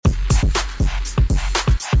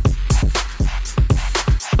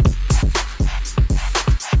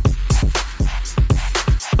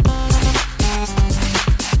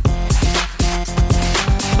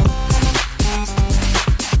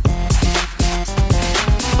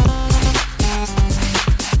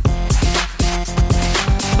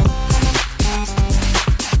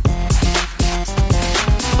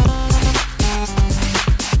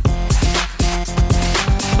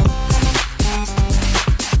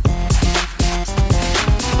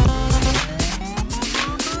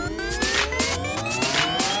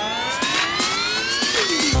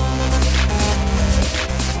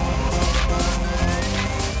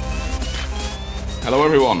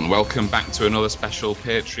everyone, welcome back to another special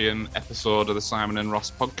Patreon episode of the Simon and Ross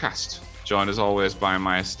podcast. Joined as always by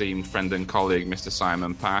my esteemed friend and colleague, Mr.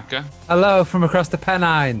 Simon Parker. Hello from across the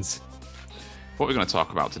Pennines. What are we going to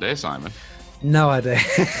talk about today, Simon? No idea.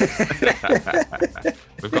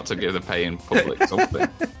 We've got to give the paying public something.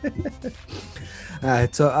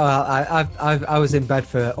 I was in bed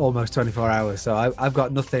for almost 24 hours, so I've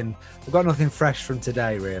got nothing. I've got nothing fresh from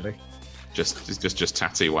today, really. Just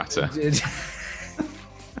tatty water.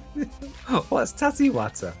 What's tatty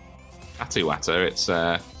water? Tatty water. It's.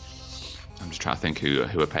 I'm just trying to think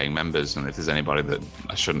who are paying members, and if there's anybody that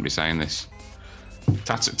I shouldn't be saying this.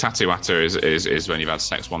 Tatty water is when you've had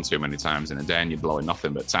sex one too many times in a day and you're blowing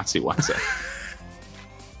nothing but tatty water.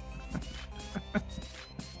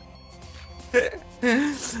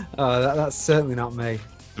 Oh, that's certainly not me.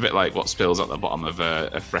 A bit like what spills at the bottom of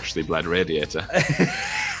a freshly bled radiator.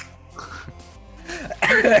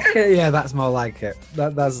 Yeah, that's more like it.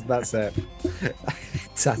 That's it.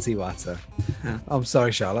 Tatty water. I'm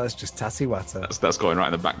sorry, Charlotte. It's just tatty water. That's going right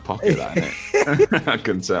in the back pocket, that, isn't it? I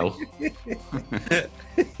can tell.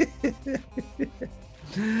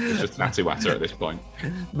 It's just tatty water at this point.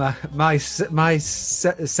 My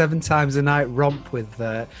 7 times a night romp with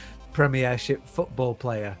Premiership football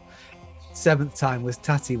player. 7th time was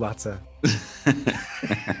tatty water.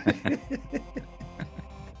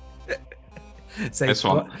 Says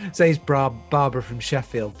Barbara from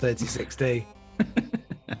Sheffield, 36D.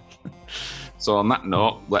 So on that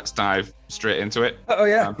note, let's dive straight into it. Oh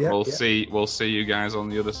yeah, we'll see you guys on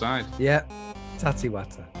the other side. Yeah, tatty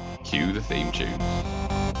water. Cue the theme tune.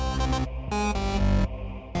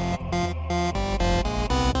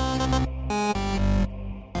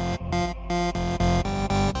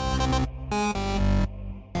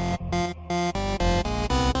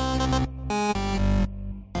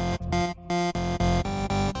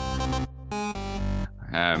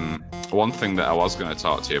 One thing that I was going to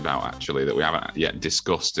talk to you about, actually, that we haven't yet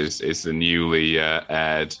discussed is the newly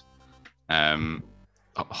aired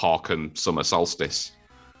Falcon Summer Solstice.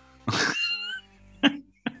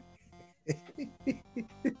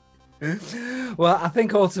 Well, I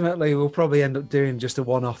think ultimately we'll probably end up doing just a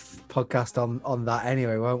one-off podcast on that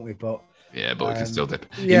anyway, won't we? But we can still dip.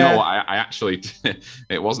 Yeah. You know what? I actually,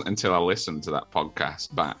 it wasn't until I listened to that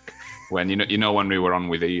podcast back when you know when we were on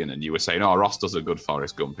with Ian and you were saying, "Oh, Ross does a good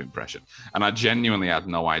Forrest Gump impression," and I genuinely had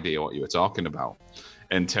no idea what you were talking about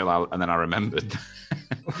and then I remembered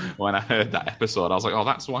when I heard that episode. I was like, "Oh,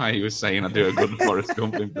 that's why he was saying I do a good Forrest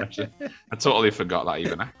Gump impression." I totally forgot that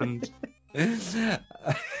even happened.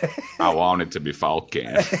 I wanted to be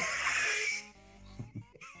Falcon.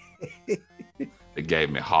 It gave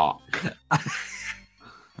me heart.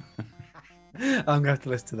 I'm going to have to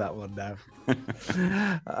listen to that one now.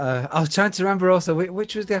 I was trying to remember also,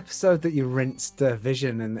 which was the episode that you rinsed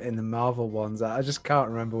Vision in the Marvel ones? I just can't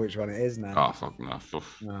remember which one it is now. Oh, fuck no.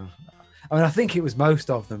 No. I mean, I think it was most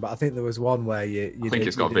of them, but I think there was one where you I think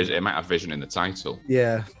it's got Vision. It might have Vision in the title.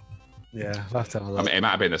 Yeah. Yeah, I'll have to have a look. I mean, it might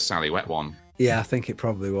have been the Sally Wet one. Yeah, I think it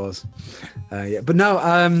probably was. Yeah, but no.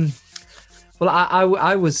 Well,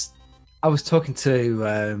 I was talking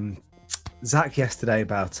to Zach yesterday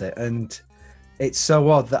about it, and it's so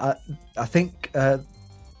odd that I think I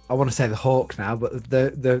want to say the Hawk now, but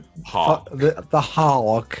the Hawk. The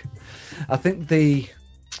Hawk. I think the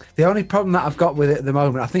only problem that I've got with it at the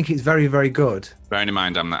moment, I think it's very, very good. Bearing in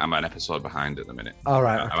mind, I'm an episode behind at the minute. All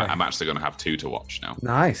right. Okay. I'm actually going to have 2 to watch now.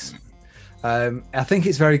 Nice. I think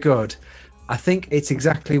it's very good. I think it's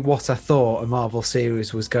exactly what I thought a Marvel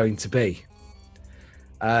series was going to be.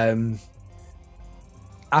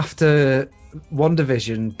 After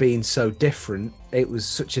WandaVision being so different, it was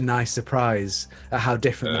such a nice surprise at how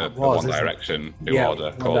different that was. One Direction, New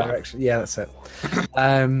Order, One Direction. Yeah, that's it.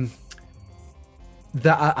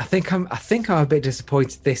 That I think I'm a bit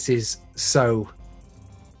disappointed. This is so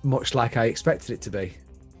much like I expected it to be.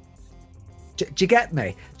 Do you get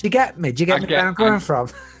me? Do you get me where I'm coming from?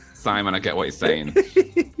 Simon, I get what you're saying.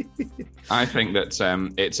 I think that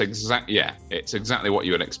it's exactly what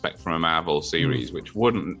you would expect from a Marvel series, which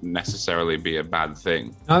wouldn't necessarily be a bad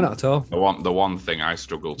thing. No, not at all. The one thing I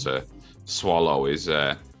struggle to swallow is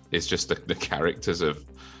just the characters of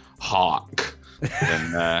Hawk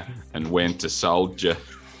and Winter Soldier.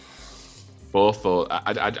 Both,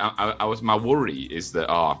 my worry is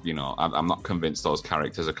that I'm not convinced those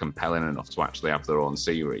characters are compelling enough to actually have their own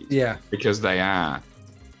series. Yeah, because they are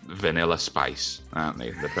Vanilla Spice, aren't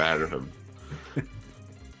they? The pair of them.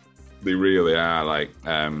 They really are. Like,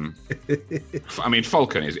 I mean,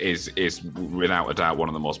 Falcon is without a doubt one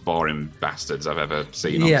of the most boring bastards I've ever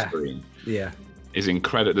seen on screen. Yeah. is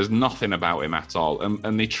incredible. There's nothing about him at all,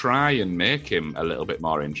 and they try and make him a little bit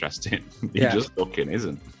more interesting. He just fucking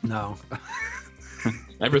isn't. No.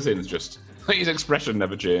 Everything's just like his expression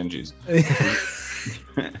never changes.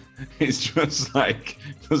 It's just like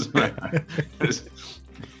it's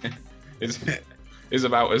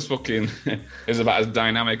about as fucking is about as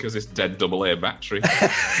dynamic as this dead AA battery.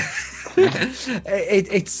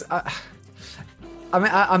 It's. I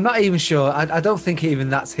mean, I'm not even sure. I don't think even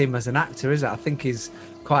that's him as an actor, is it? I think he's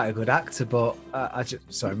quite a good actor, but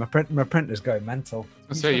sorry, my printer's going mental.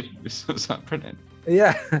 So you start printing.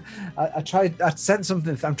 Yeah, I tried. I sent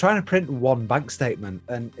something. I'm trying to print one bank statement,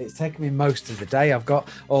 and it's taken me most of the day. I've got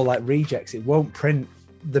all like rejects. It won't print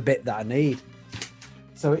the bit that I need,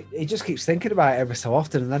 so it just keeps thinking about it every so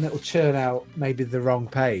often, and then it'll churn out maybe the wrong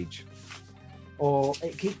page, or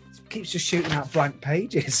it keeps just shooting out blank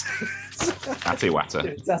pages. Tatty watter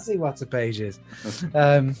pages.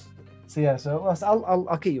 So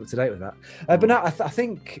I'll keep you up to date with that. But no, I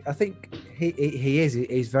think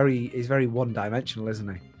he's very one dimensional,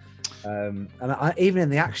 isn't he? And even in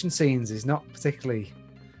the action scenes, he's not particularly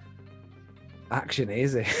actiony,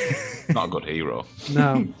 is he? Not a good hero.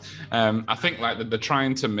 No. I think like they're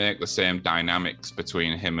trying to make the same dynamics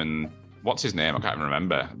between him and what's his name? I can't even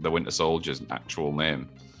remember the Winter Soldier's actual name.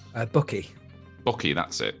 Bucky. Bucky,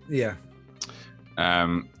 that's it. Yeah.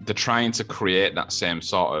 They're trying to create that same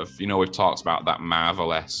sort of, we've talked about that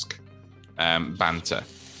Marvel-esque banter.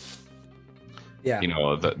 Yeah.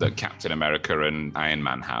 That Captain America and Iron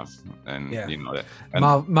Man have. And,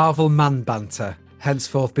 Marvel man banter,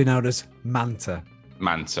 henceforth be known as Manta.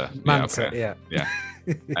 Manta, yeah. Yeah.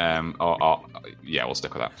 Yeah, we'll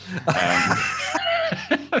stick with that.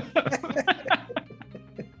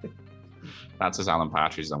 That's as Alan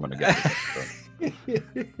Partridge as I'm going to get.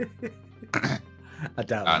 I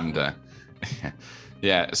doubt that.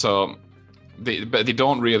 And so but they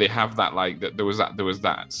don't really have that. Like there was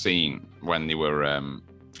that scene when they were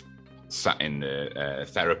sat in the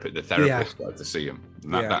therapist got to see him.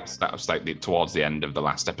 And that was like towards the end of the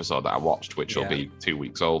last episode that I watched, which will be 2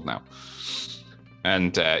 weeks old now.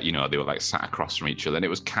 And they were like sat across from each other, and it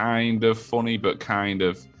was kind of funny, but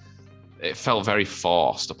it felt very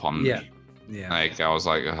forced upon me. Yeah. Like I was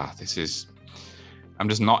like, I'm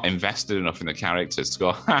just not invested enough in the characters to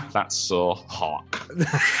go, that's so Hawk.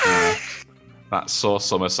 That's so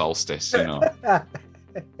Summer Solstice,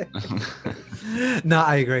 No,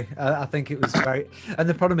 I agree. I think it was very... And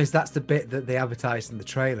the problem is that's the bit that they advertised in the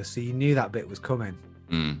trailer, so you knew that bit was coming.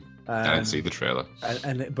 I didn't see the trailer.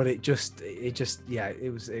 But it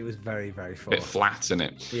was very, very forced. A bit flat, isn't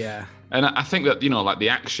it? Yeah. And I think that, like the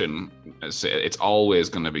action, it's always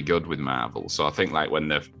going to be good with Marvel. So I think like when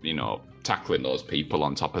they're, tackling those people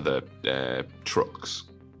on top of the trucks,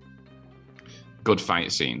 good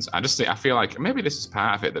fight scenes. I feel like maybe this is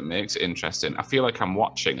part of it that makes it interesting. I feel like I'm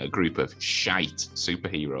watching a group of shite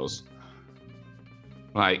superheroes.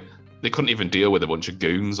 Like they couldn't even deal with a bunch of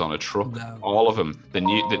goons on a truck. No. All of them.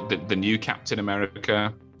 The new Captain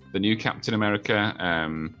America,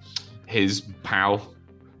 his pal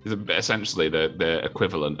is essentially the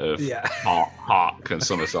equivalent of Hawk and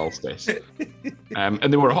Summer Solstice. And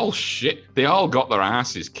they were all shit. They all got their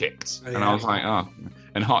asses kicked. And I was like,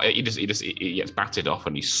 and Hawk, he gets batted off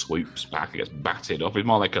and he swoops back and gets batted off. He's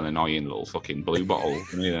more like an annoying little fucking blue bottle.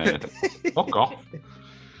 Fuck off.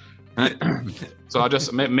 So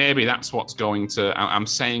maybe that's what's going to. I'm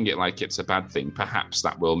saying it like it's a bad thing. Perhaps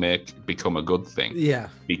that will become a good thing. Yeah.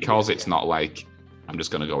 Because it's not like I'm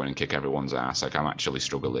just going to go in and kick everyone's ass. Like I'm actually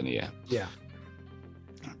struggling here. Yeah.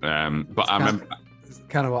 But I remember. It's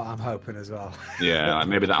kind of what I'm hoping as well. Yeah, like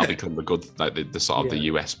maybe that'll become the good, like the sort of the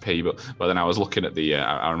USP. But then I was looking at the.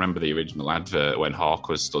 I remember the original advert when Hawk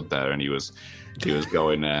was stood there and he was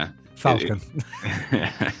going. Falcon.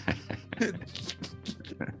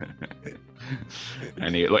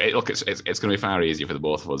 And look, it's going to be far easier for the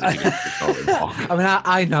both of us. If you get I mean,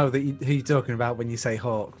 I know that who you're talking about when you say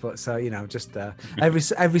Hawk, but so just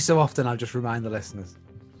every so often I'll just remind the listeners.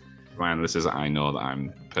 Remind the listeners that I know that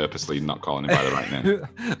I'm purposely not calling him by the right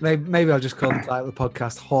name. Maybe I'll just call the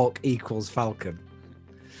podcast Hawk equals Falcon.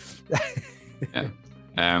 Yeah.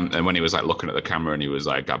 And when he was like looking at the camera and he was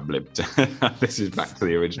like, I blipped. This is back to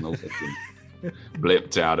the original thing.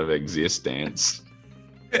 Blipped out of existence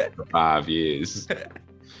for 5 years.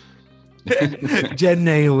 Jen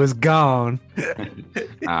Neal was gone.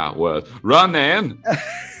 Was running.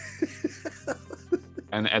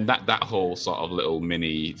 And that whole sort of little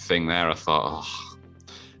mini thing there, I thought,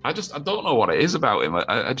 I don't know what it is about him.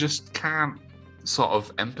 I just can't sort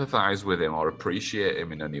of empathize with him or appreciate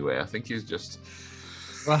him in any way. I think he's just...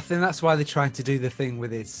 Well, I think that's why they're trying to do the thing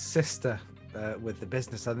with his sister with the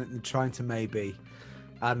business. I think they're trying to maybe,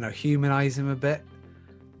 I don't know, humanize him a bit,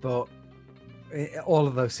 but all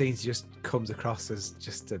of those scenes just comes across as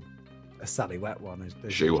just a Sally wet one.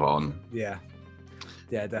 Shoehorn. Yeah,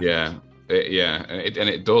 definitely. Yeah, and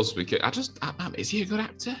it does, because is he a good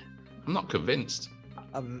actor? I'm not convinced.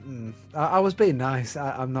 I was being nice.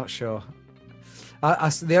 I'm not sure.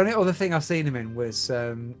 The only other thing I've seen him in was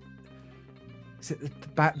is it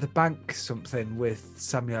the bank something with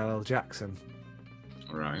Samuel L. Jackson.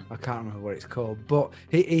 Right. I can't remember what it's called, but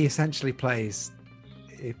he essentially plays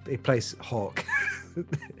he plays Hawk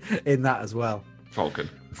in that as well. Falcon.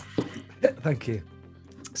 Thank you.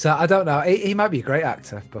 So I don't know. He might be a great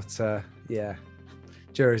actor, but yeah,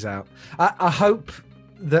 jury's out. I hope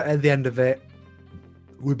that at the end of it,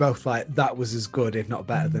 we both like that was as good, if not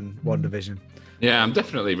better, than WandaVision. Yeah, I'm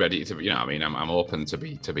definitely ready to. I mean, I'm open to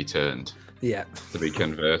be turned. Yeah. To be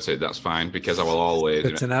converted. That's fine, because I will always.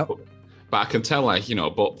 Good to know. But I can tell, like,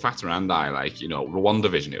 but Fatter and I, like,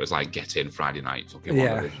 WandaVision, it was like, get in Friday night, fucking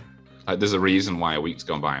WandaVision. Like, there's a reason why a week's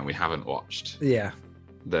gone by and we haven't watched. Yeah.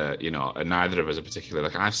 And neither of us are particularly,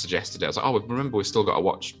 like, I've suggested it. I was like, remember, we've still got to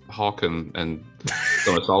watch Hawk and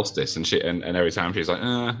Summer Solstice and shit. And every time she's like,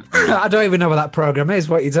 I don't even know what that program is.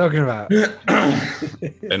 What are you talking about?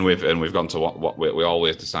 and we've gone to what we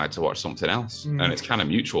always decide to watch something else, and it's kind of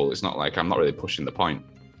mutual. It's not like I'm not really pushing the point.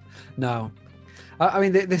 No, I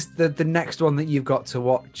mean the next one that you've got to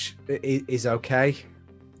watch is okay.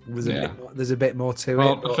 There's a bit more to it.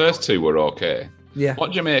 Well, the first two were okay. Yeah.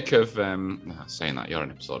 What do you make of saying that? You're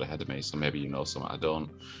an episode ahead of me, so maybe you know something I don't.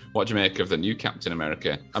 What do you make of the new Captain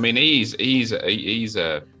America? I mean, he's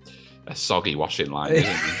a soggy washing line,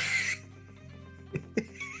 isn't he?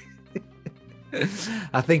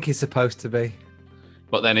 I think he's supposed to be.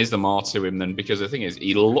 But then is there more to him than, because the thing is,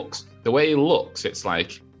 the way he looks, it's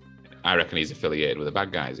like, I reckon he's affiliated with the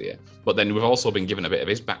bad guys here. But then we've also been given a bit of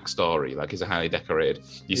his backstory, like he's a highly decorated.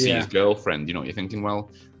 You see his girlfriend, you're thinking, well,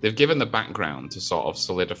 they've given the background to sort of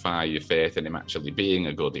solidify your faith in him actually being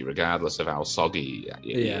a goodie, regardless of how soggy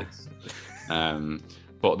he is.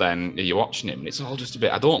 But then you're watching him, and it's all just a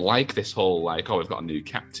bit, I don't like this whole, like, we've got a new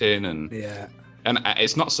captain, and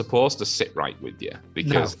it's not supposed to sit right with you,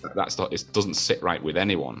 because it doesn't sit right with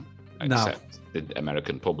anyone except the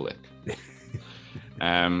American public.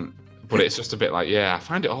 But it's just a bit like, I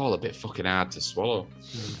find it all a bit fucking hard to swallow.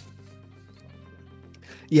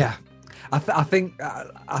 Yeah, I think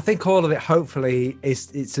all of it, hopefully,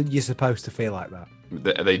 you're supposed to feel like that.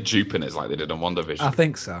 Are they duping us like they did on WandaVision? I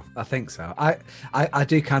think so. I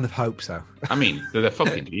do kind of hope so. I mean, they're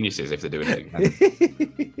fucking geniuses if they're doing it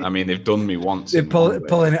again. I mean, they've done me once. They're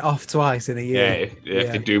pulling it off twice in a year. Yeah,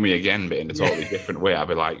 if they do me again, but in a totally different way, I'd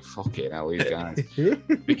be like, fuck it, hell, these guys.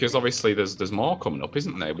 Because obviously there's more coming up,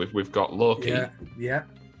 isn't there? We've got Loki. Yeah.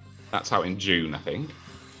 That's out in June, I think.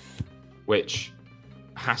 Which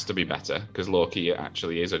has to be better, because Loki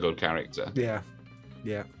actually is a good character. Yeah.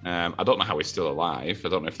 I don't know how he's still alive. I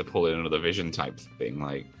don't know if they're pulling another Vision type thing.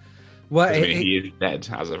 Like, well, he is dead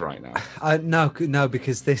as of right now. No,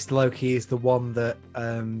 because this Loki is the one that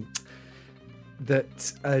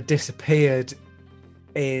disappeared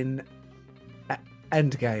in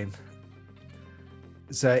Endgame.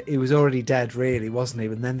 So he was already dead, really, wasn't he?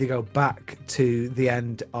 And then they go back to the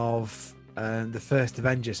end of the first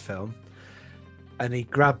Avengers film, and he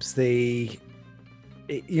grabs the.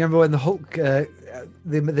 You remember when the Hulk,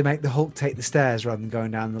 they make the Hulk take the stairs rather than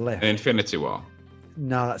going down the lift? Infinity War?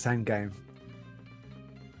 No, that's Endgame.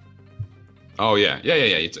 Oh, yeah.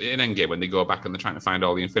 It's in Endgame when they go back and they're trying to find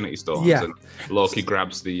all the Infinity Stones. Yeah. And Loki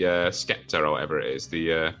grabs the Skeptor or whatever it is.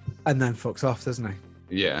 And then fucks off, doesn't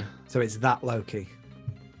he? Yeah. So it's that Loki.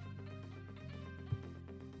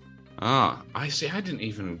 I see. I didn't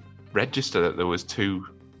even register that there was two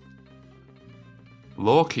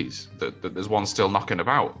Lokis, that there's one still knocking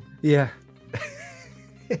about. Yeah.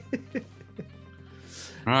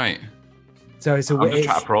 Right. So I'm just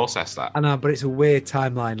trying to process that. I know, but it's a weird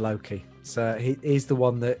timeline, Loki. So he's the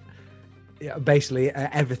one that basically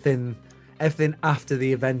everything after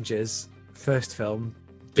the Avengers first film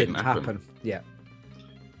didn't happen. Yeah.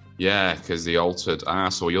 Yeah, because they altered.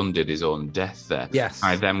 So he undid his own death there. Yes.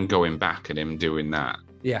 By them going back and him doing that.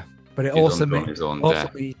 Yeah, but it also meant his own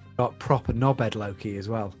death. He got proper knobhead Loki as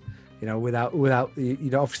well. Without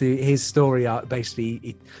obviously his story arc basically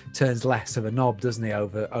he turns less of a knob, doesn't he,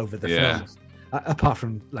 over the films? Apart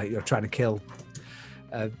from you're trying to kill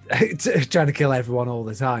everyone all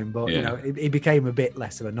the time, but he became a bit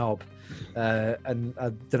less of a knob, and I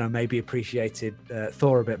don't know, maybe appreciated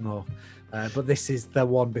Thor a bit more. But this is the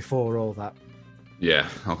one before all that. Yeah.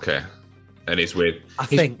 Okay. And he's with.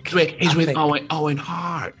 He's with Owen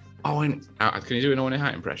Hart. Owen, can you do an Owen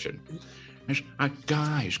Hart impression?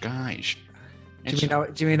 Guys. Do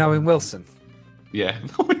you mean Owen Wilson? Yeah.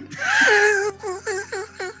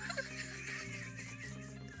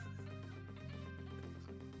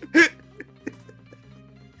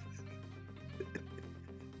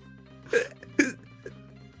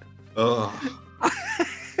 Oh.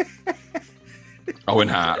 Owen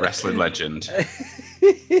Hart, wrestling legend.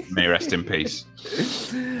 May rest in peace.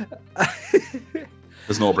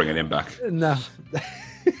 There's no bringing him back. No.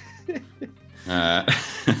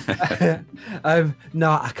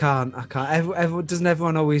 No, I can't. Doesn't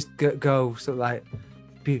everyone always go sort of like,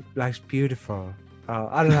 life's beautiful? Oh,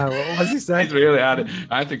 I don't know. What was he saying? It's really hard.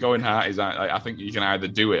 I think Owen Hart is. I think you can either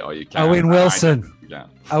do it or you can't. Owen Wilson.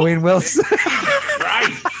 Owen Wilson.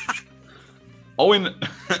 Right. Owen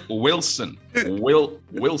Wilson.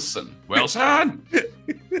 Wilson.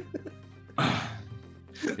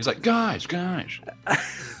 He's like, guys.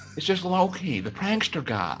 It's just Loki, the prankster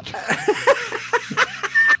god.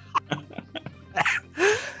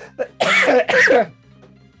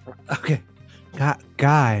 Okay.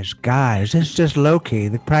 Guys, it's just Loki,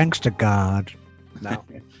 the prankster god. No.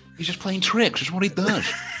 He's just playing tricks. That's what he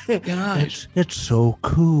does. Guys. It's so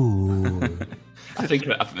cool. I think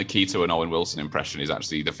the key to an Owen Wilson impression is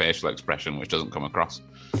actually the facial expression, which doesn't come across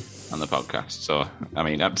on the podcast. So, I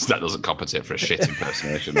mean, that doesn't compensate for a shit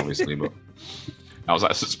impersonation, obviously. But I was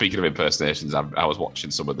speaking of impersonations, I was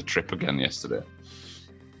watching some of The Trip again yesterday,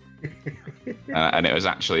 and it was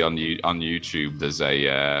actually on YouTube. There's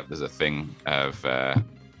a thing of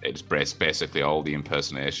it's basically all the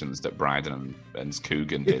impersonations that Bryden and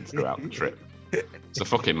Coogan did throughout The Trip. It's a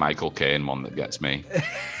fucking Michael Caine one that gets me.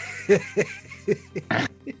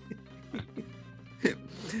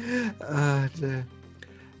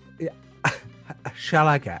 Shall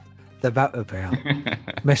I get the Batmobile,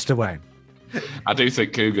 Mr. Wayne? I do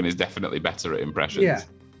think Coogan is definitely better at impressions. Yeah,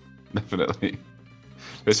 definitely.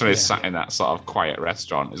 This one is sat in that sort of quiet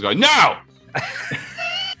restaurant. He's going, no!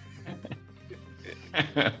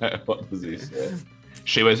 What does he say?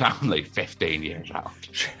 She was only 15 years old.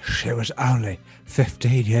 She was only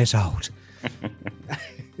 15 years old.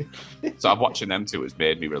 So watching them two has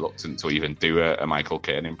made me reluctant to even do a Michael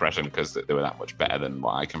Caine impression because they were that much better than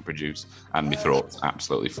what I can produce, and my throat's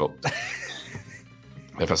absolutely fucked.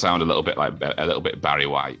 If I sound a little bit Barry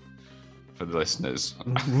White for the listeners,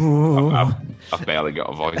 I've barely got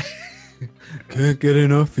a voice. Can't get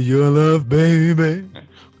enough of your love, baby.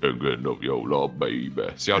 Can't get enough of your love, baby.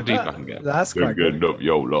 See how deep I can get. That's Can't quite get good. enough of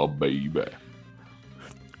your love, baby.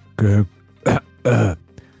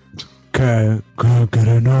 Can't get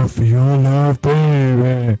enough of your love,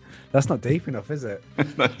 baby. That's not deep enough, is it?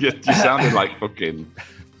 You sounded like fucking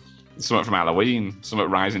something from Halloween, something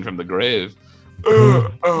rising from the grave.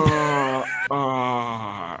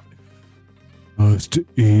 Must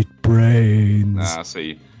eat brains.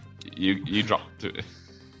 See, you dropped it.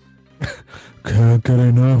 Can't get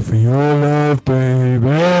enough of your love,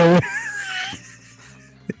 baby.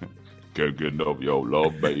 Can't get enough of your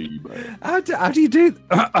love, baby. How do you do?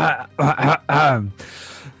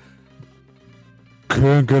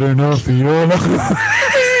 Can't get enough of your love.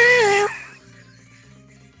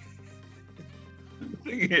 The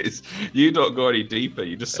thing is, you don't go any deeper.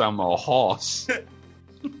 You just sound more hoarse.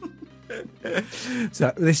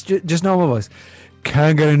 So this just normal voice.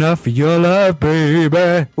 Can't get enough of your love,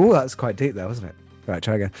 baby. Oh, that's quite deep there, wasn't it? Right,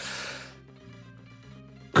 try again.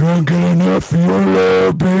 Can't get enough of your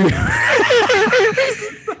love, baby.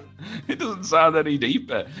 It doesn't sound any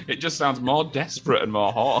deeper. It just sounds more desperate and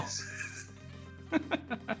more hoarse.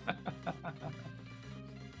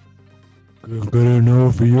 Can't get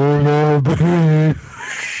enough of your love, baby.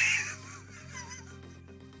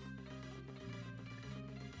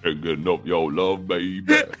 Can't get enough of your love,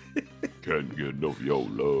 baby. Can't get enough of your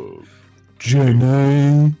love.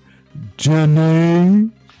 Jenny.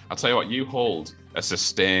 I'll tell you what, you hold a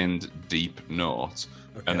sustained deep note,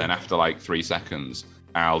 and then after like 3 seconds,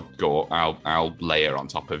 I'll layer on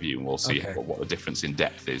top of you, and we'll see what the difference in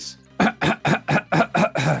depth is.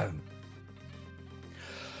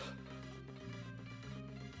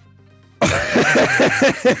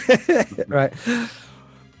 Right.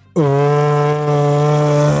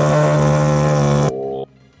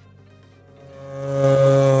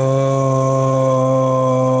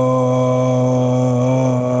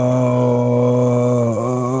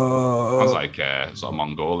 Sounds like sort of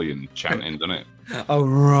Mongolian chanting, doesn't it? Oh,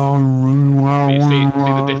 You see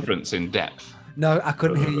the difference in depth? no, I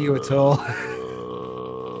couldn't hear you at all.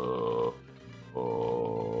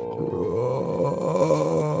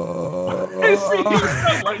 You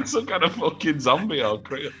sound like some kind of fucking zombie or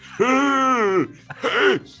creature.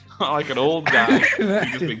 like an old guy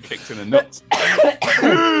who's just been kicked in the nuts.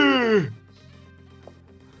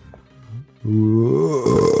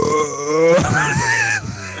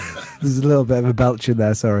 There's a little bit of a belch in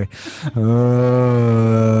there, sorry.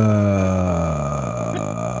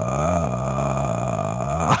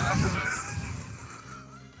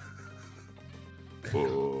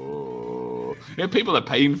 Yeah, people are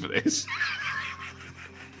paying for this.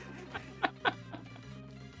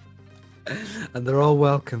 And they're all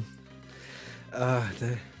welcome.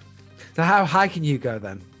 So how high can you go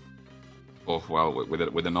then? Oh, well,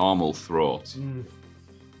 with a normal throat.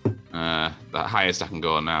 The highest I can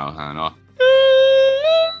go now, I don't know.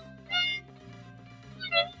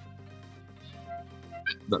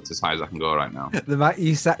 That's as high as I can go right now.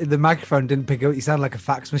 The microphone didn't pick up. You sound like a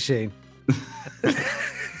fax machine.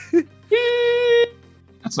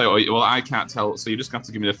 So, well, I can't tell. So you just have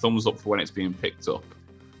to give me the thumbs up for when it's being picked up,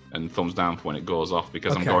 and thumbs down for when it goes off,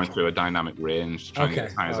 because I'm going through a dynamic range to try and get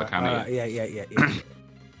as high as I can. Yeah.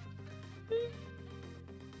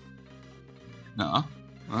 No.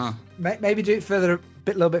 Oh. Maybe do it a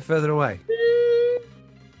little bit further away.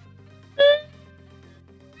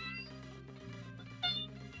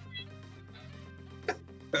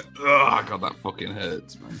 Oh God, that fucking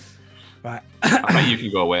hurts, man. Right. I bet you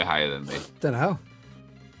can go way higher than me. Don't know.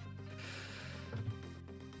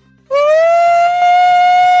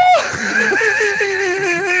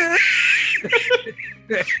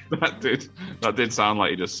 That did sound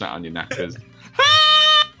like you just sat on your knackers.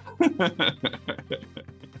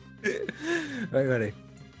 Right, ready?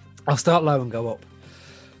 I'll start low and go up.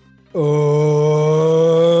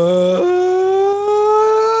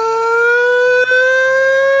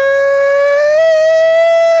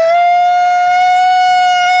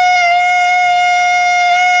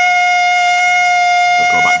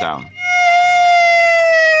 Let's go back down.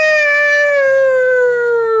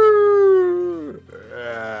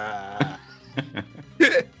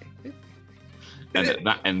 And at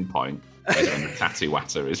that end point is when the tatty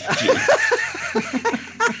watter is produced.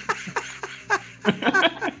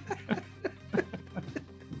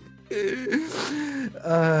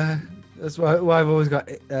 That's why I've always got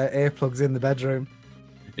earplugs in the bedroom.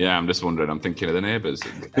 Yeah, I'm just wondering. I'm thinking of the neighbours.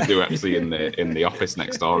 They were actually in the office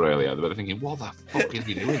next door earlier. They were thinking, "What the fuck is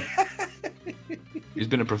he doing? He's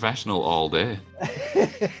been a professional all day."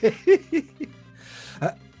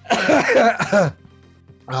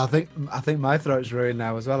 I think my throat's ruined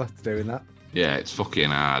now as well after doing that. Yeah, it's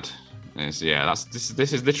fucking hard. This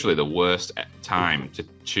is literally the worst time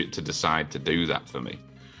to decide to do that for me.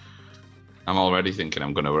 I'm already thinking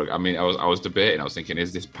I'm gonna. I mean, I was debating. I was thinking,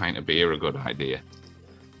 is this pint of beer a good idea?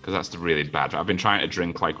 Because that's really bad. I've been trying to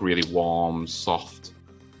drink like really warm, soft,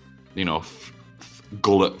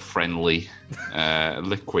 gullet-friendly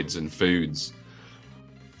liquids and foods.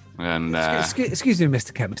 And excuse me,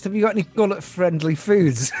 Mr. Chemist, have you got any gullet-friendly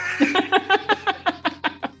foods?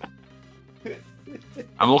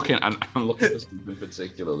 I'm looking for something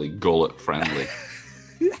particularly gullet-friendly.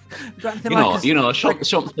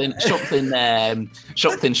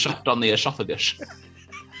 Something soft on the esophagus.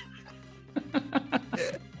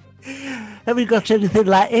 Have we got anything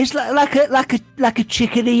like it's like a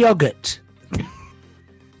chickeny yogurt?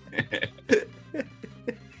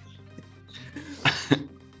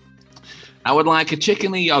 I would like a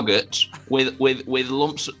chickeny yogurt with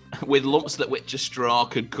lumps that which a straw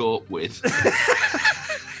could cope with.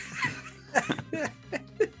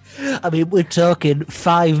 I mean, we're talking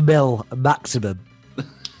 5 ml maximum.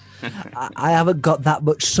 I haven't got that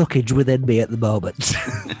much suckage within me at the moment.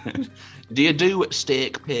 Do you do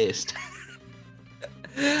steak paste?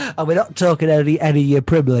 And we're not talking any of your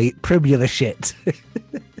primula shit.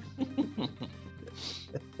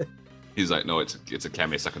 He's like, no, it's a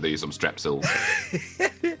chemist. I can do you some Strepsils.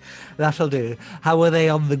 That'll do. How are they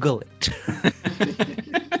on the gullet?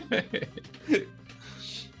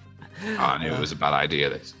 I knew it was a bad idea,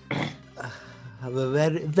 this. I'm a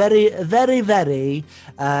very, very, very, very,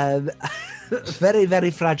 very,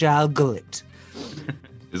 very fragile gullet.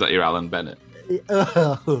 Is that your Alan Bennett?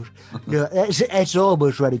 Oh, no, it's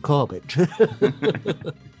almost Rennie Corbett.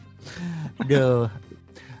 No.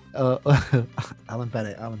 Alan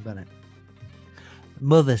Bennett.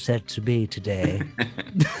 Mother said to me today,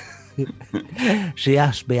 she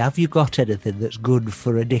asked me, have you got anything that's good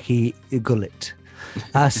for a dicky gullet?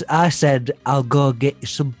 I said, I'll go get you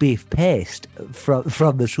some beef paste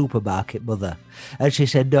from the supermarket, Mother. And she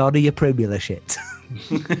said, no, your primula shit.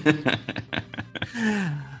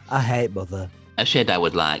 I hate Mother. I said I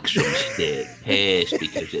would like some steak paste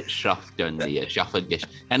because it's soft on the esophagus.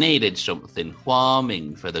 I needed something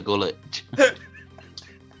warming for the gullet.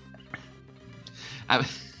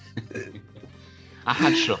 I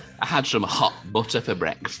had some hot butter for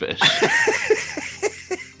breakfast.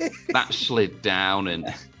 That slid down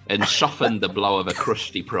and softened the blow of a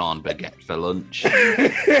crusty prawn baguette for lunch.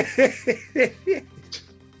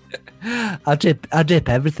 I dip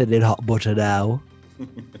everything in hot butter now.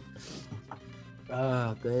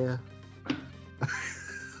 Oh dear.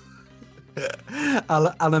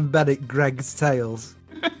 I'll embed it Greg's tails.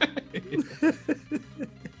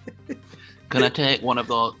 Can I take one of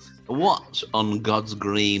those? What on God's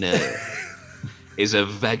green earth is a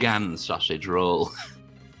vegan sausage roll?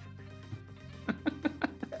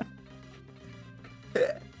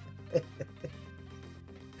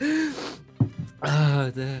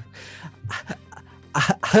 Oh dear.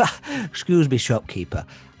 Excuse me, shopkeeper.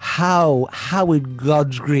 How in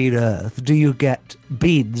God's green earth do you get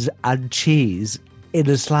beans and cheese in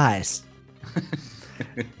a slice?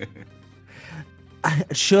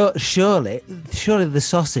 Surely the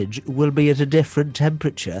sausage will be at a different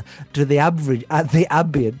temperature to the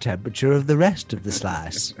ambient temperature of the rest of the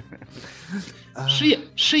slice.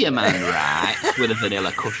 See a man right with a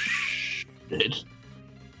vanilla custard.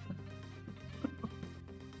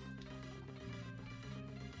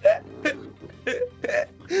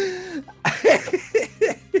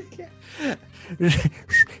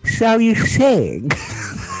 So you're saying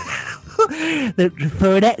that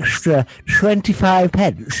for an extra 25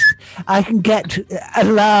 pence, I can get a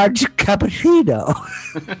large cappuccino?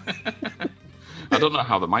 I don't know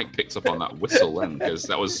how the mic picks up on that whistle then, because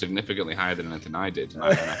that was significantly higher than anything I did, and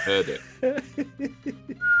I heard it.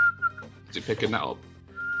 Is it picking that up?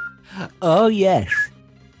 Oh, yes.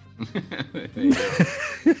 There you go.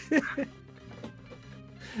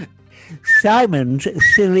 Simon's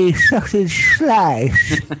silly sausage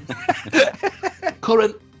slice.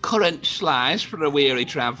 Current slice for a weary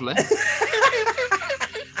traveller.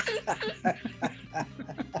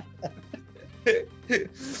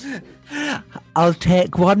 I'll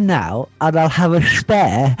take one now, and I'll have a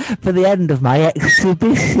spare for the end of my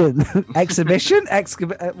exhibition. Exhibition?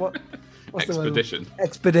 What? What's Expedition. The word?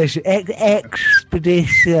 Expedition.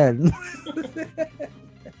 Expedition.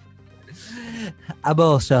 I'm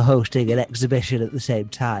also hosting an exhibition at the same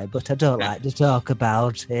time, but I don't like to talk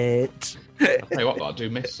about it. I'll tell you what, though, I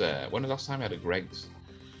do miss... when was the last time I had a Greg's?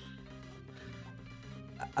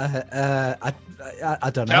 I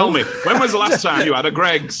don't know. Tell me, when was the last time you had a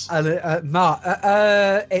Greg's? Mark,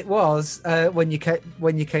 it was when you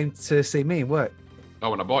came to see me in work.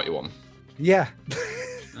 Oh, when I bought you one? Yeah.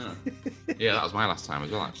 Oh. Yeah, that was my last time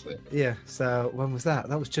as well, actually. Yeah, so when was that?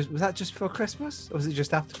 Was that just before Christmas? Or was it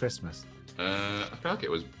just after Christmas? I feel like it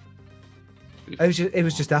was... It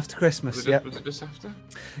was just after Christmas. Was it just after?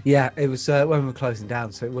 Yeah, it was when we were closing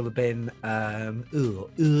down, so it will have been.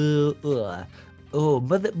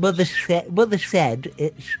 Mother said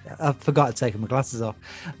it's. I forgot to take my glasses off.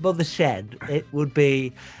 Mother said it would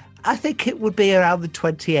be. I think it would be around the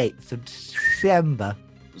 28th of December.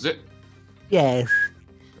 Was it? Yes.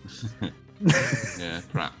 Yeah,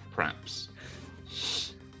 perhaps.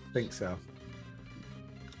 I think so.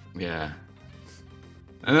 Yeah.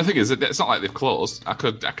 And the thing is, it's not like they've closed. I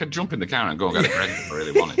could jump in the car and go and get a Greg's if I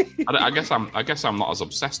really wanted. I guess I'm not as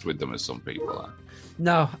obsessed with them as some people are.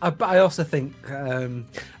 No, but I also think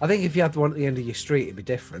if you had one at the end of your street, it'd be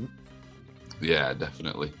different. Yeah,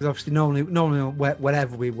 definitely. Because obviously, normally,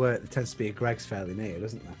 wherever we work, there tends to be a Greg's fairly near,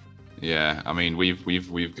 doesn't there? Yeah, I mean, we've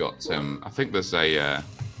got. I think there's a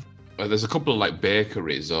couple of like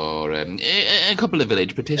bakeries or a couple of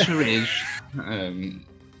village patisseries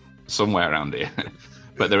somewhere around here.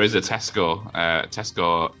 But there is a Tesco. I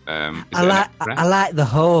like the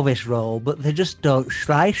Hovis roll, but they just don't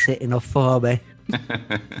slice it enough for me.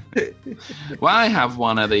 Why have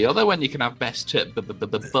one or the other when you can have best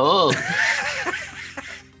both?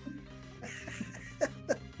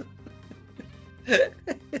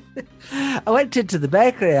 I went into the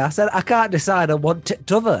bakery. I said, I can't decide on one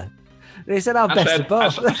t'other. And he said, I'm best of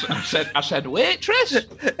both. I said, waitress,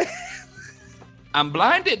 I'm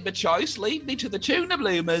blinded by choice. Lead me to the tuna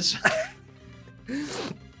bloomers.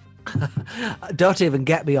 Don't even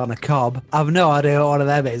get me on a cob. I've no idea what one of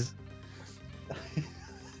them is.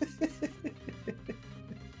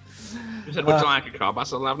 He said, would you like a cob? I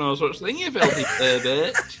said, I'll have no such thing, you filthy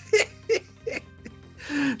pervert.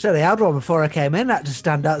 So they had one before I came in. I had to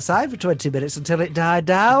stand outside for 20 minutes until it died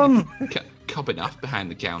down. Cobbing off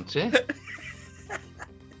behind the counter.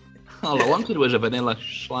 All I wanted was a vanilla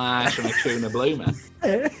slice and a tuna bloomer.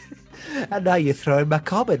 And now you're throwing my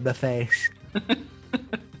cob in my face.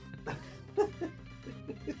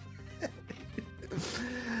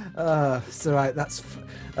 So right, that's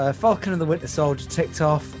Falcon and the Winter Soldier ticked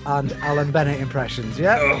off, and Alan Bennett impressions.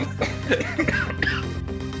 Yeah.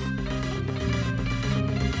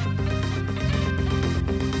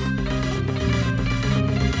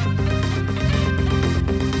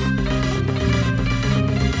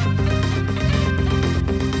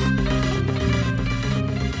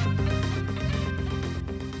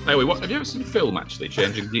 Anyway, have you ever seen a film, actually,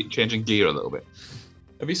 changing gear a little bit?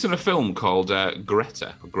 Have you seen a film called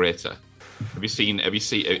Greta? Have you seen? Do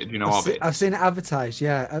you know of it? I've seen it advertised.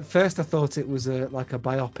 Yeah. At first, I thought it was like a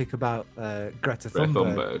biopic about Greta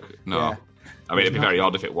Thunberg. No, yeah. I mean, it'd be very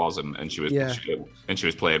odd if it was, and she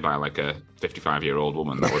was played by like a 55-year-old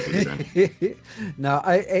woman. That would be strange. No,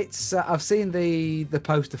 it's. I've seen the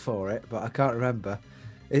poster for it, but I can't remember.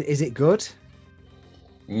 Is it good?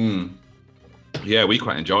 Yeah, we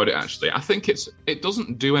quite enjoyed it, actually. I think it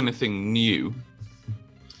doesn't do anything new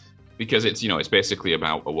because it's basically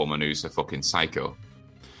about a woman who's a fucking psycho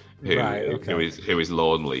who is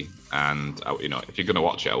lonely, and if you're going to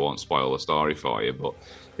watch it, I won't spoil the story for you, but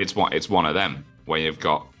it's one of them where you've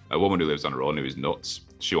got a woman who lives on her own who is nuts.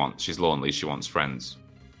 She's lonely, she wants friends,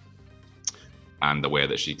 and the way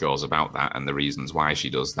that she goes about that and the reasons why she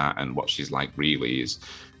does that and what she's like really is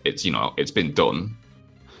it's been done.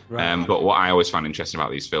 Right. But what I always find interesting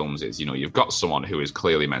about these films is, you've got someone who is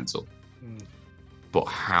clearly mental, but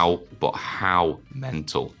how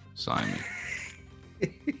mental, Simon?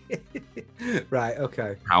 Right.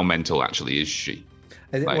 Okay. How mental actually is she?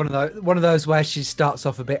 Is it one of those where she starts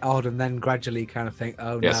off a bit odd and then gradually kind of think,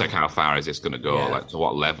 oh, yeah, no. It's like, how far is this going to go? Yeah. Like, to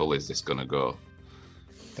what level is this going to go?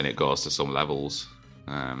 And it goes to some levels,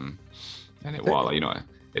 and it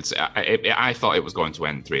it's. I thought it was going to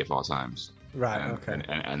end 3 or 4 times. Right. Okay.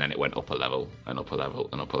 And then it went up a level and up a level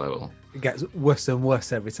and up a level. It gets worse and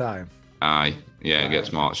worse every time. Aye, yeah, it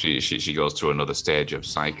gets more. She goes to another stage of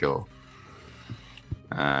psycho.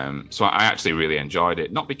 So I actually really enjoyed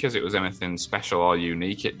it, not because it was anything special or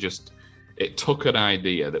unique. It took an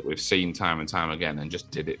idea that we've seen time and time again and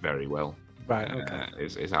just did it very well. Right. Okay.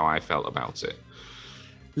 Is how I felt about it.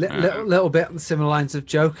 Little bit on the similar lines of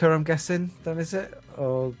Joker, I'm guessing. Then is it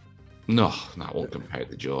or? No, I won't compare it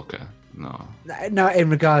to Joker. No, in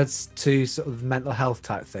regards to sort of mental health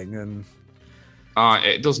type thing, and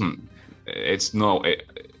it doesn't. It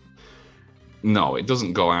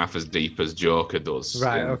doesn't go half as deep as Joker does.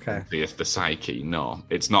 Right. Okay. The psyche. No,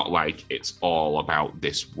 it's not like it's all about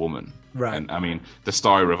this woman. Right. And I mean, the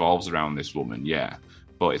story revolves around this woman, yeah,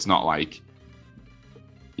 but it's not like,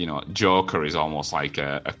 Joker is almost like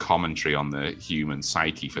a commentary on the human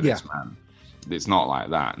psyche for this man. It's not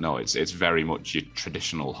like that. No, it's very much your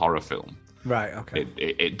traditional horror film. Right. Okay.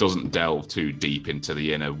 It doesn't delve too deep into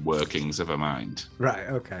the inner workings of a mind. Right.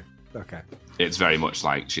 Okay. It's very much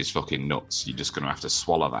like she's fucking nuts. You're just going to have to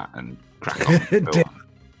swallow that and crack on.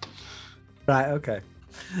 Right. Okay.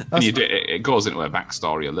 It goes into her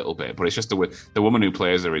backstory a little bit, but it's just the woman who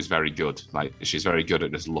plays her is very good. Like, she's very good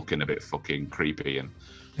at just looking a bit fucking creepy, and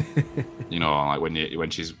like when your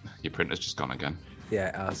printer's just gone again. Yeah,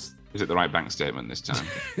 it has. Is it the right bank statement this time?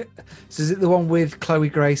 So is it the one with Chloe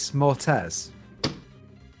Grace Moretz?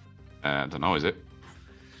 I don't know, is it?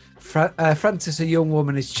 Frances, a young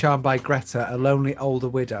woman, is charmed by Greta, a lonely older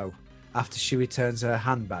widow, after she returns her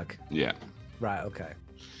handbag. Yeah. Right, okay.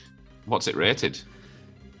 What's it rated?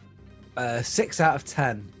 6 out of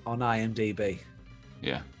 10 on IMDb.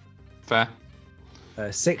 Yeah. Fair.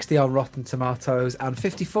 60 on Rotten Tomatoes and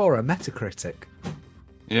 54 on Metacritic.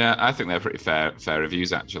 Yeah, I think they're pretty fair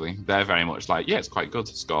reviews, actually. They're very much like, yeah, it's quite good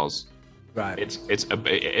scores. Right. It's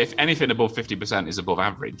if anything above 50% is above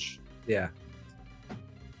average. Yeah.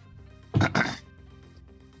 I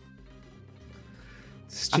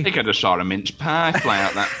think I just saw a mince pie fly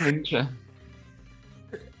out that printer.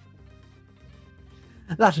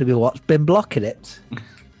 That'll be what's been blocking it.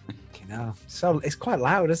 So it's quite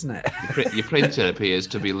loud, isn't it? Your printer appears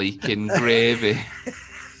to be leaking gravy.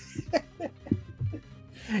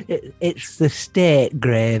 It's the state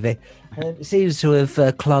gravy. It seems to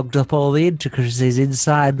have clogged up all the intricacies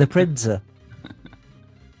inside the printer.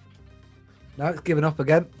 No, it's given up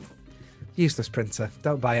again. Useless printer.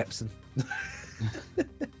 Don't buy Epson.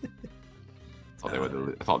 I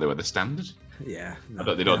thought they were the standard. Yeah. No, I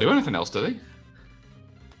bet they don't do anything else, do they?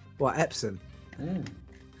 What, Epson?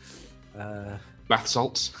 Bath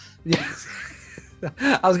salts. Yes.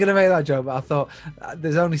 I was going to make that joke, but I thought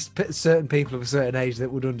there's only certain people of a certain age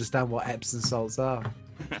that would understand what Epsom salts are.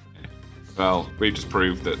 Well, we've just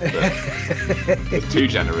proved that there's 2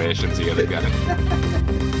 generations here that get it.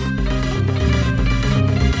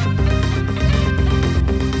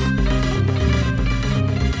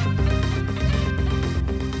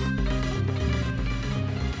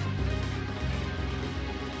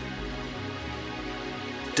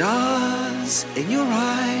 is in your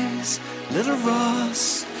eyes, little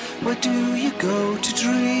Ross? Where do you go to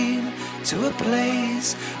dream? To a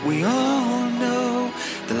place we all know,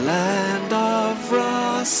 the land of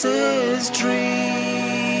Ross's dreams.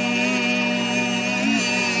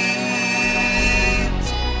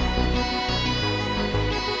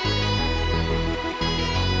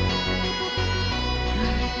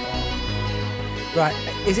 Right,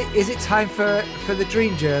 is it time for the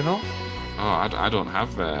dream journal? Oh, I don't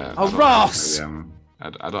have. Ross!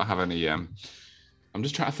 I don't have any. I'm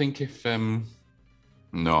just trying to think if.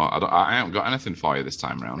 No, I haven't got anything for you this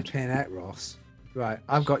time around. Okay, net, Ross. Right,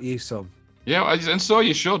 I've got you some. Yeah, and so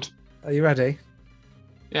you should. Are you ready?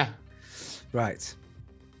 Yeah. Right.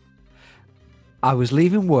 I was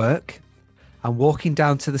leaving work and walking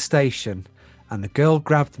down to the station, and a girl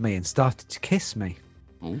grabbed me and started to kiss me.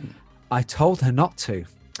 Ooh. I told her not to.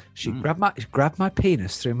 She grabbed my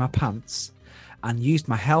penis through my pants and used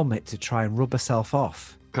my helmet to try and rub herself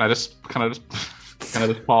off. Can I just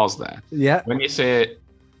pause there? Yeah. When you say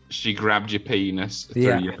she grabbed your penis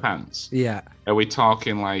through your pants, yeah, are we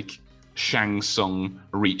talking like Shang Tsung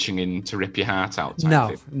reaching in to rip your heart out?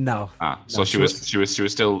 No. So she was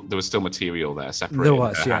still, there was still material there separating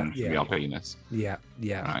her hand from your penis. Yeah.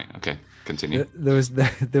 Right. Okay. Continue.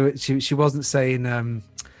 She wasn't saying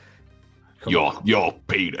your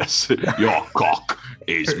penis, your cock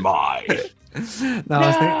is mine.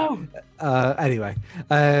 No. Anyway,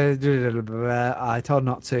 I told her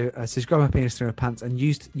not to. So she grabbed my penis through her pants and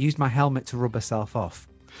used my helmet to rub herself off.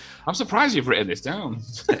 I'm surprised you've written this down.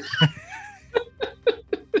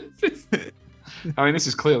 I mean, this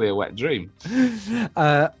is clearly a wet dream.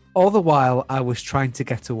 All the while, I was trying to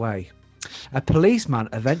get away. A policeman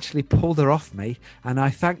eventually pulled her off me, and I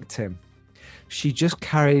thanked him. She just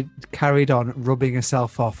carried on rubbing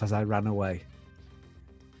herself off as I ran away.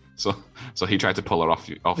 So he tried to pull her off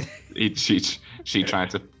you. She tried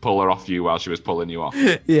to pull her off you while she was pulling you off.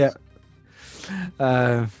 Yeah.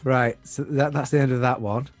 Right. So that's the end of that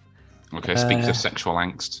one. Okay. Speaks of sexual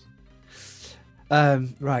angst.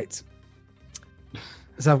 Right.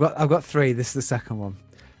 So I've got three. This is the second one.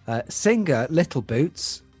 Singer Little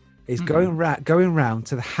Boots is going round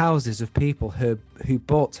to the houses of people who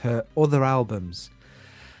bought her other albums,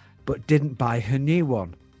 but didn't buy her new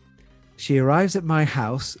one. She arrives at my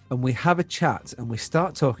house and we have a chat and we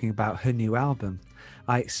start talking about her new album.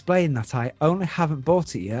 I explain that I only haven't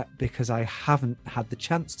bought it yet because I haven't had the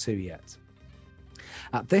chance to yet.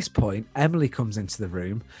 At this point, Emily comes into the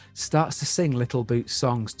room, starts to sing Little Boots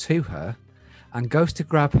songs to her, and goes to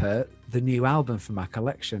grab her the new album from my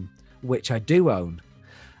collection, which I do own.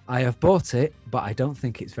 I have bought it, but I don't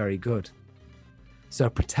think it's very good. So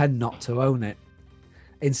pretend not to own it.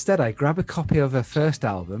 Instead, I grab a copy of her first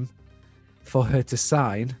album for her to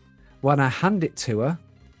sign. When I hand it to her,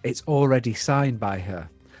 it's already signed by her.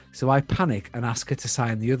 So I panic and ask her to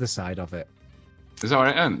sign the other side of it. Is that where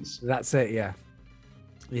it ends? That's it, yeah.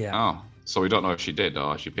 Yeah. Oh, so we don't know if she did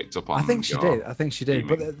or she picked up on I think she did.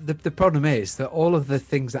 But the problem is that all of the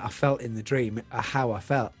things that I felt in the dream are how I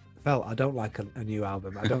felt. I don't like a new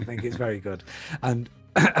album. I don't think it's very good. And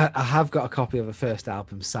I have got a copy of her first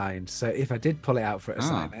album signed. So if I did pull it out for her to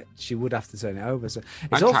sign it, she would have to turn it over. So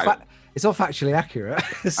it's all factually accurate.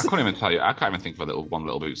 I couldn't even tell you. I can't even think of one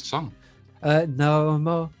Little Boots song. No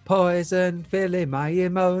more poison filling my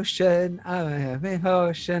emotion. I have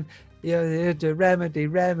emotion. You're the remedy.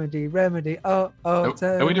 Oh.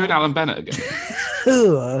 Are we doing Alan Bennett again?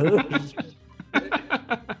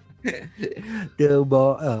 No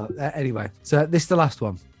more. Anyway, so this is the last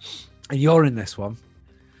one, and you're in this one.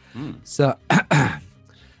 So,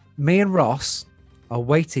 me and Ross are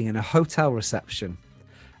waiting in a hotel reception,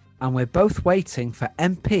 and we're both waiting for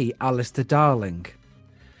MP Alistair Darling.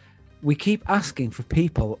 We keep asking for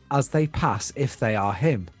people as they pass if they are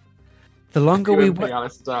him. The longer we wait,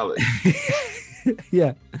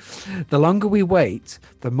 yeah, the longer we wait,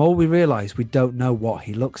 the more we realise we don't know what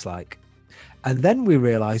he looks like. And then we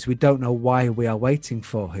realise we don't know why we are waiting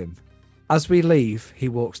for him. As we leave, he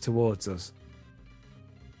walks towards us.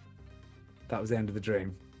 That was the end of the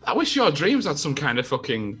dream. I wish your dreams had some kind of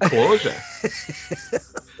fucking closure.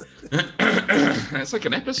 It's like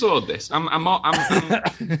an episode, this.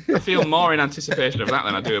 I feel more in anticipation of that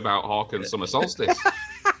than I do about Hawk and Summer Solstice.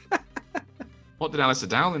 What did Alistair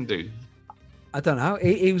Dowling do? I don't know.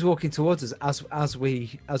 He was walking towards us as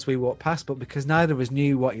we walked past, but because neither of us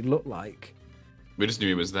knew what he looked like, we just knew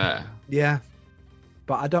he was there. Yeah,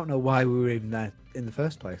 but I don't know why we were even there in the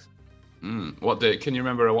first place. Can you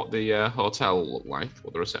remember what the hotel looked like?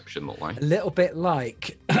 What the reception looked like? A little bit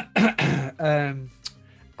like,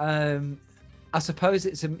 I suppose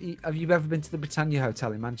it's have you ever been to the Britannia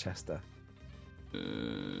Hotel in Manchester?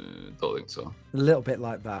 Don't think so. A little bit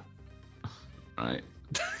like that. Right.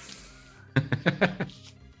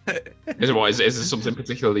 Is there something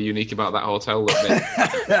particularly unique about that hotel?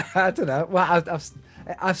 I don't know. Well,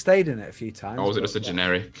 I've stayed in it a few times. Or was it just a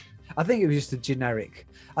generic? I think it was just a generic.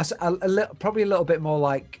 Probably a little bit more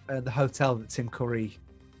like the hotel that Tim Curry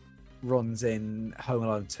runs in Home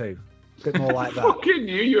Alone 2. A bit more like that. I fucking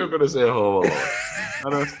knew you were going to say Home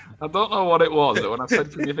Alone. I don't know what it was, but when I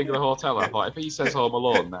said, can you think of the hotel, I thought, if he says Home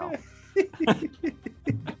Alone now.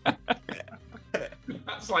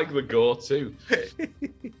 That's like the go-to.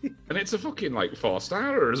 And it's a fucking like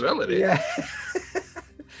 4-star as well, isn't it? Yeah.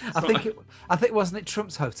 I think wasn't it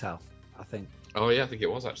Trump's hotel? I think. Oh yeah, I think it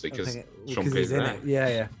was actually because Trump is in there.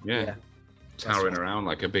 it. Yeah. Towering around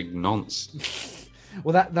like a big nonce.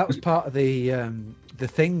 Well, that was part of the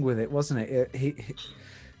thing with it, wasn't it? He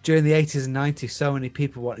during the 80s and 90s, so many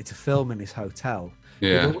people wanted to film in his hotel.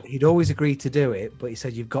 Yeah. He'd always agreed to do it, but he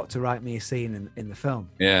said, "You've got to write me a scene in the film."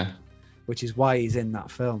 Yeah. Which is why he's in that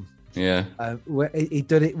film. Yeah. He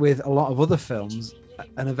did it with a lot of other films,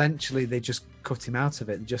 and eventually they just cut him out of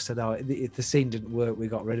it and just said, "Oh, if the scene didn't work, we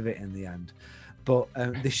got rid of it in the end." But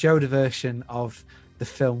they showed a version of the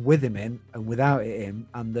film with him in and without it in,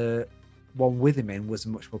 and the one with him in was a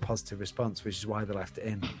much more positive response, which is why they left it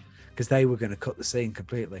in, because they were going to cut the scene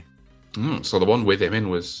completely. So the one with him in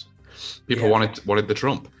was people wanted the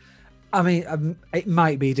Trump. I mean, it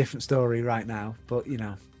might be a different story right now, but you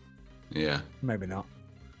know, maybe not.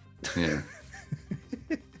 Yeah.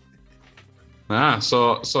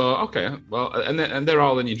 So okay. Well, and they're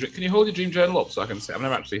all in your dream. Can you hold your dream journal up so I can see? I've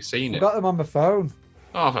never actually seen it. I've got them on my phone.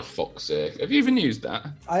 Oh, for fuck's sake! Have you even used that?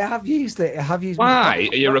 I have used it. Why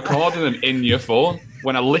are you recording them in your phone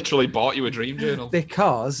when I literally bought you a dream journal?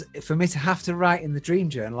 Because for me to have to write in the dream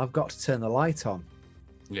journal, I've got to turn the light on.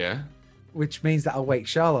 Yeah. Which means that I'll wake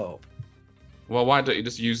Charlotte up. Well, why don't you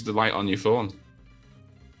just use the light on your phone?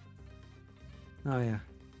 Oh yeah.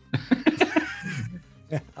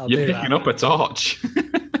 You're picking up a torch.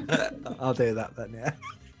 I'll do that then.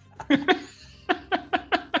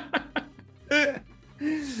 Yeah.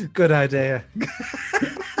 Good idea.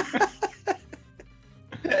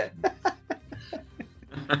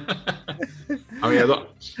 I mean, I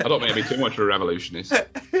don't mean to be too much of a revolutionist.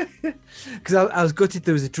 Because I was gutted.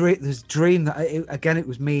 There was a dream that it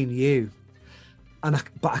was me and you,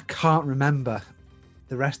 but I can't remember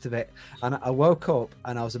the rest of it. And I woke up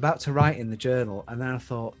and I was about to write in the journal, and then I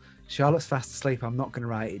thought, Charlotte's fast asleep. I'm not going to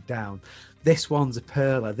write it down. This one's a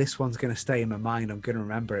perler. This one's going to stay in my mind. I'm going to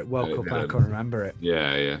remember it. Woke up and I couldn't remember it.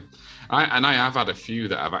 Yeah. I have had a few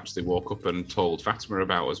that I've actually woke up and told Fatima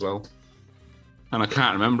about as well. And I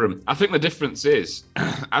can't remember them. I think the difference is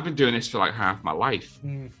I've been doing this for like half my life.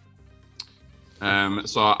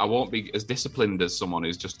 So I won't be as disciplined as someone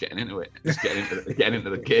who's just getting into it, just getting into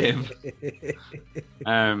the game.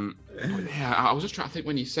 I was just trying to think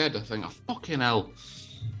when you said, I think, oh, fucking hell.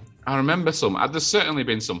 I remember there's certainly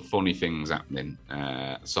been some funny things happening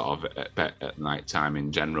sort of at night time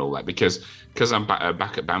in general, like because I'm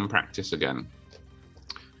back at band practice again.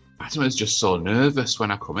 Fatima's just so nervous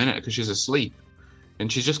when I come in because she's asleep.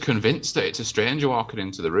 And she's just convinced that it's a stranger walking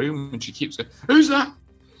into the room, and she keeps going, "Who's that?"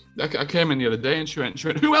 I came in the other day, and she went,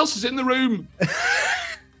 "Who else is in the room?"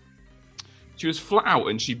 She was flat out,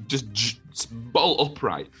 and she just bolt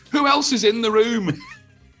upright. "Who else is in the room?"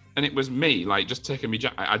 And it was me, like just taking me.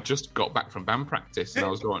 I just got back from band practice, and I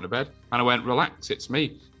was going to bed, and I went, "Relax, it's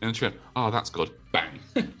me." And she went, "Oh, that's good." Bang.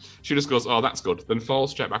 She just goes, "Oh, that's good," then falls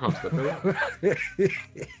straight back onto the pillow.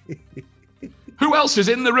 "Who else is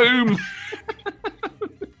in the room?"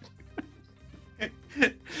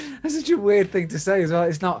 That's such a weird thing to say as well.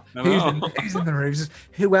 It's not who's in the room. It's just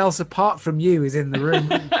who else apart from you is in the room.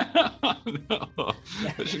 No.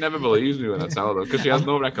 But she never believes me when I tell her, because she has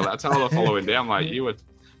no recollection. I tell her the following day, I'm like, "You were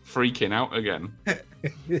freaking out again."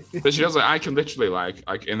 But she does I can literally like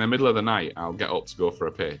in the middle of the night, I'll get up to go for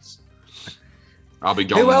a piss. I'll be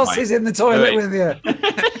gone. Who else is in the toilet with you?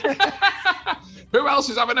 Who else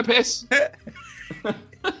is having a piss?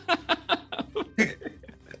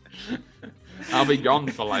 I'll be gone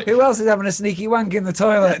for like... Who else is having a sneaky wank in the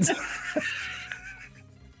toilet?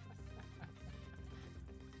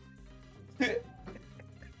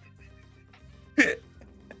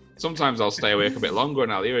 Sometimes I'll stay awake a bit longer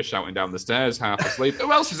and I'll hear her shouting down the stairs, half asleep.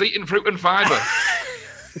 "Who else is eating fruit and fibre?"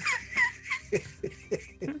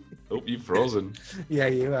 Oh, you've frozen. Yeah,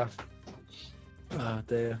 you have. Oh,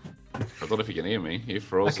 dear. I don't know if you can hear me. You've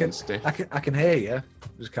frozen stiff. I can hear you. I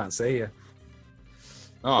just can't see you.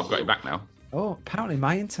 Oh, I've got you back now. Oh, apparently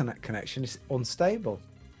my internet connection is unstable.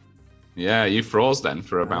 Yeah, you froze then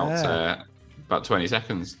for about 20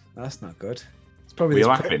 seconds. That's not good. It's probably You're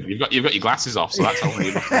laughing. You've got your glasses off, so that's how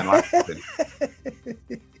you're laughing.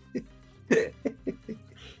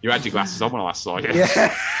 You had your glasses on when I last saw you.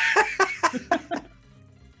 Yeah.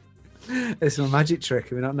 It's a magic trick.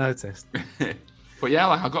 Have we not noticed? But yeah,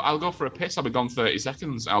 like I'll go for a piss. I'll be gone 30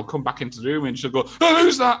 seconds. I'll come back into the room and she'll go, "Oh,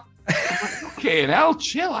 who's that?" Fucking hell,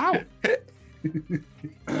 chill out.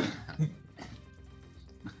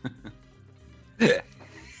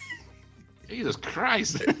 Jesus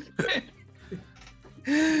Christ.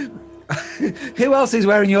 Who else is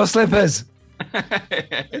wearing your slippers?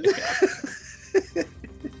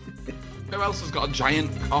 Who else has got a giant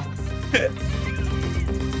cock?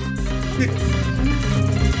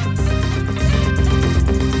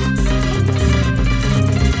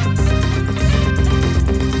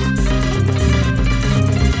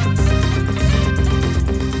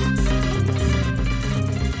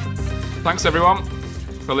 Thanks everyone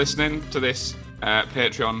for listening to this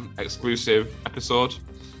Patreon exclusive episode.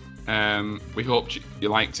 We hope you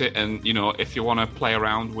liked it, and you know, if you want to play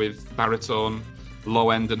around with baritone,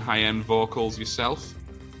 low end and high end vocals yourself,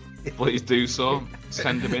 please do so.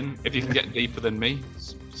 Send them in. If you can get deeper than me,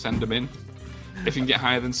 send them in. If you can get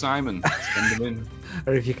higher than Simon, send them in.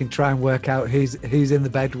 Or if you can try and work out who's in the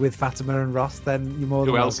bed with Fatima and Ross, then you're more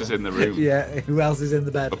than Who else welcome. is in the room? Yeah, who else is in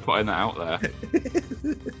the bed? We're putting that out there.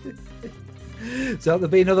 So there'll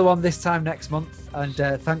be another one this time next month, and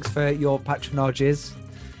thanks for your patronages.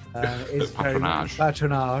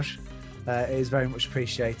 Patronage is very much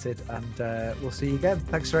appreciated, and we'll see you again.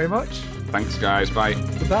 Thanks very much. Thanks, guys. Bye.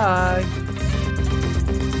 Goodbye.